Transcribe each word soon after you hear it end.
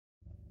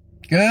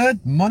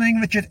Good morning,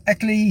 Richard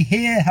Eckley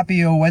here.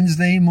 Happy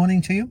Wednesday morning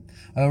to you.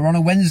 We're on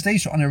a Wednesday,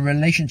 so on a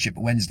relationship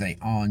Wednesday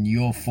on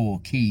your 4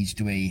 keys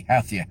to a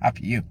healthier,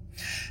 happier you.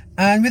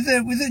 And with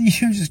the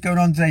news that's going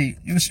on today,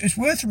 it's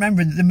worth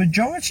remembering that the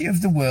majority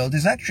of the world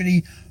is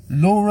actually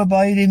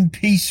law-abiding,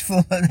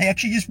 peaceful, and they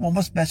actually just want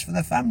what's best for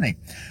their family.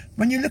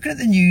 When you're looking at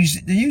the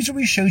news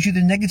always shows you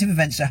the negative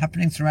events that are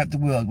happening throughout the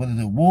world, whether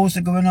the wars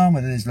are going on,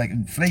 whether there's like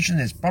inflation,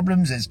 there's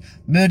problems, there's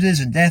murders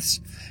and deaths.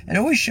 It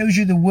always shows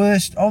you the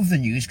worst of the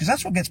news because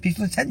that's what gets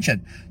people's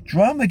attention.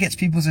 Drama gets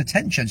people's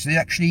attention, so they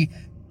actually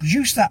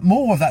produce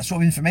more of that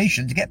sort of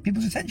information to get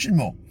people's attention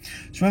more.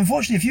 So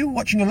unfortunately, if you're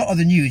watching a lot of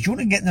the news, you're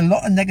getting a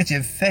lot of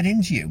negative fed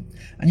into you.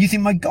 And you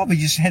think, my God, we're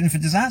just heading for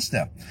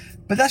disaster.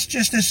 But that's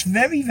just this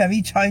very,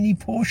 very tiny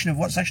portion of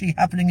what's actually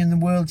happening in the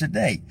world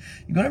today.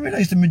 You've got to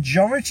realize the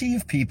majority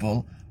of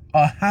people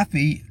are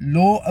happy,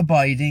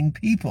 law-abiding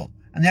people.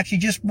 And they actually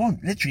just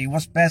want, literally,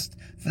 what's best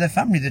for their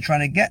family. They're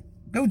trying to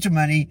go to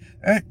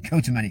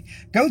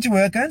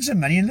work, earn some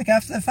money and look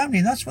after their family.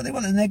 And that's what they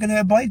want. And they're going to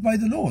abide by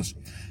the laws.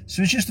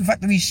 So it's just the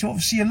fact that we sort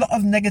of see a lot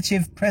of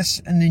negative press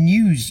in the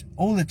news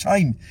all the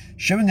time,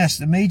 showing us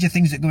the major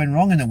things that are going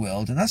wrong in the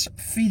world. And that's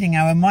feeding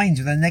our minds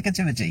with their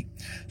negativity.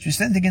 So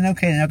instead of thinking,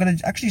 okay, now I've got to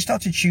actually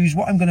start to choose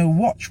what I'm going to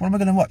watch. What am I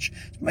going to watch?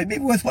 It might be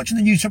worth watching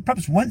the news, so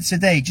perhaps once a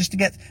day, just to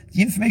get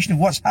the information of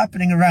what's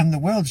happening around the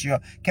world so you're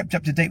kept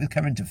up to date with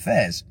current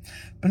affairs.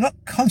 But not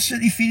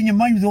constantly feeding your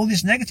mind with all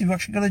this negative. You've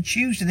actually got to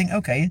choose to think,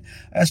 okay,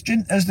 as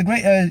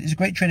the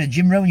great trainer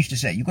Jim Rohn used to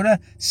say, you've got to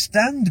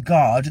stand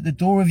guard at the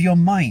door of your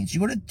mind.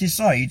 You've got to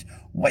decide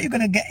what you're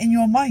going to get in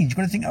your mind. You've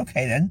got to think,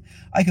 okay, then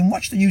I can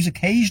watch the news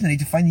occasionally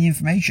to find the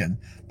information,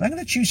 but I'm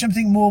going to choose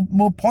something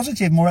more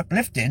positive, more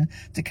uplifting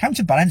to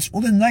counterbalance all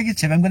the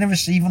negative I'm going to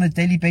receive on a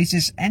daily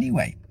basis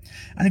anyway.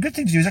 And the good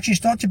thing to do is actually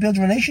start to build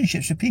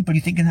relationships with people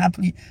you think can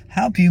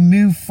help you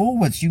move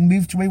forward, so you can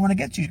move to where you want to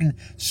get to. You can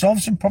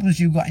solve some problems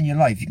you've got in your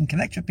life. You can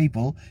connect with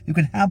people who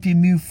can help you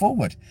move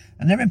forward.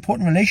 And they're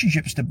important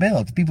relationships to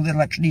build, people that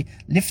will actually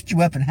lift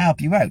you up and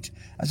help you out,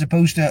 as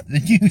opposed to the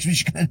news which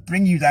is going to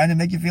bring you down and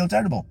make you feel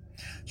terrible.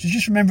 So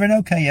just remembering,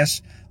 okay,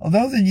 yes,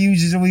 although the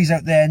news is always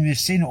out there and we're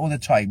seeing it all the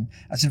time,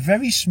 that's a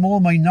very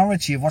small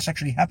minority of what's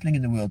actually happening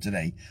in the world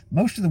today.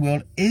 Most of the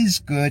world is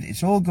good.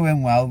 It's all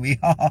going well. We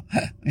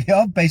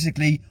are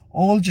basically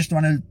all just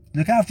trying to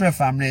look after our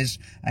families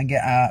and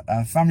get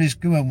our families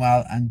going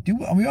well and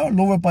we are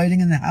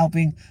law-abiding and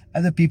helping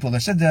other people. I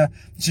said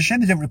it's a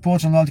shame they don't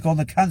report on what called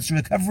the cancer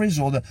recoveries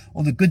or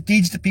the good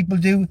deeds that people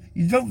do.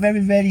 You don't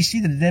very rarely see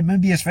them. There may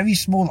be a very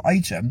small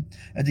item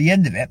at the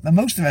end of it, but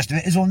most of the rest of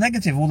it is all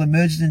negative, all the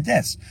murders and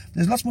deaths.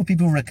 There's lots more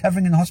people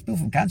recovering in the hospital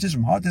from cancers,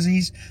 from heart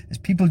disease. There's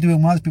people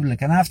doing well, there's people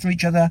looking after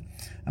each other,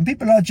 and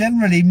people are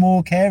generally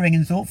more caring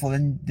and thoughtful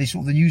than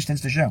the news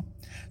tends to show.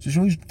 So it's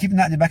always keeping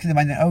that in the back of the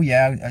mind that, oh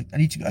yeah,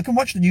 I can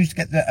watch the news to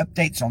get the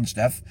updates on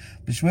stuff,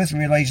 but it's worth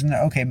realizing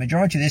that, okay,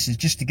 majority of this is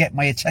just to get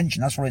my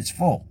attention. That's what it's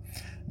for.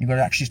 You've got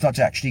to actually start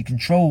to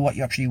control what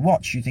you actually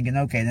watch. You're thinking,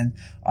 okay, then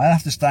I'll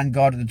have to stand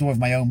guard at the door of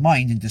my own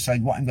mind and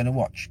decide what I'm going to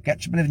watch.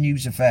 Get a bit of a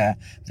news affair,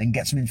 then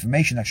get some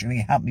information that's going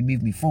to help me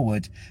move me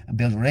forward and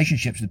build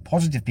relationships with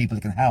positive people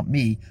that can help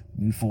me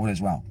move forward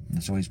as well. And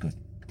that's always good.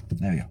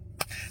 There we go.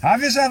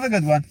 Have yourself a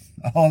good one.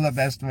 All the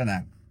best for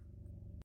now.